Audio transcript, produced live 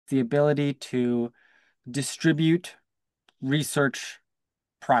the ability to distribute research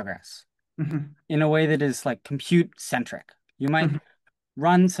progress Mhm. in a way that is like compute centric. You might Mhm.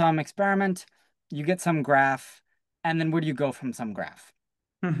 run some experiment, you get some graph, and then where do you go from some graph?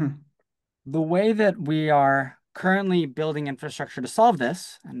 Mhm. The way that we are currently building infrastructure to solve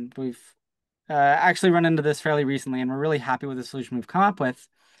this, and we've actually run into this fairly recently, and we're really happy with the solution we've come up with,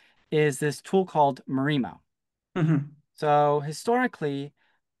 is this tool called Marimo. Mhm. So historically,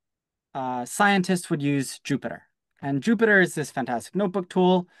 scientists would use Jupyter. And Jupyter is this fantastic notebook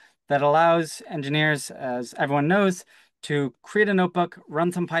tool that allows engineers, as everyone knows, to create a notebook,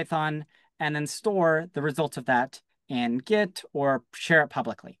 run some Python, and then store the results of that in Git or share it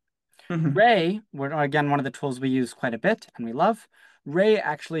publicly. Mhm. Ray, again, one of the tools we use quite a bit and we love. Ray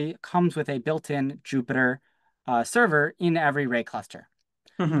actually comes with a built-in Jupyter server in every Ray cluster.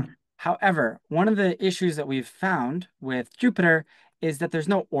 Mhm. However, one of the issues that we've found with Jupyter is that there's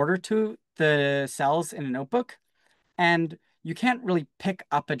no order to the cells in a notebook, and you can't really pick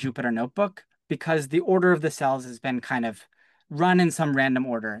up a Jupyter notebook because the order of the cells has been kind of run in some random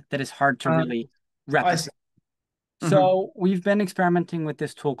order that is hard to Uh, really I see. replicate. Mhm. So we've been experimenting with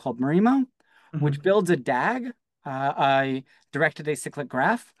this tool called Marimo, which Mhm. builds a DAG, a directed acyclic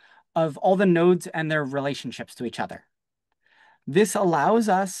graph, of all the nodes and their relationships to each other. This allows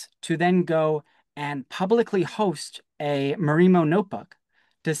us to then go and publicly host a Marimo notebook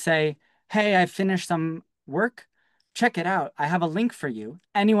to say, hey, I finished some work. Check it out. I have a link for you.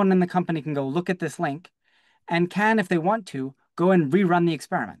 Anyone in the company can go look at this link and can, if they want to, go and rerun the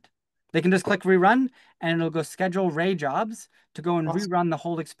experiment. They can just click rerun and it'll go schedule Ray jobs to go and Awesome. rerun the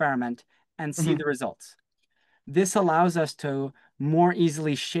whole experiment and see the Mhm. results. This allows us to more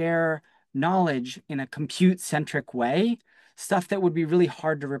easily share knowledge in a compute-centric way, stuff that would be really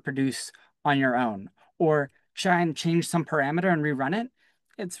hard to reproduce on your own, or try and change some parameter and rerun it.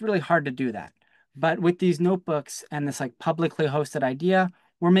 It's really hard to do that. But with these notebooks and this like publicly hosted idea,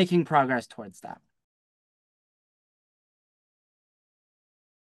 we're making progress towards that.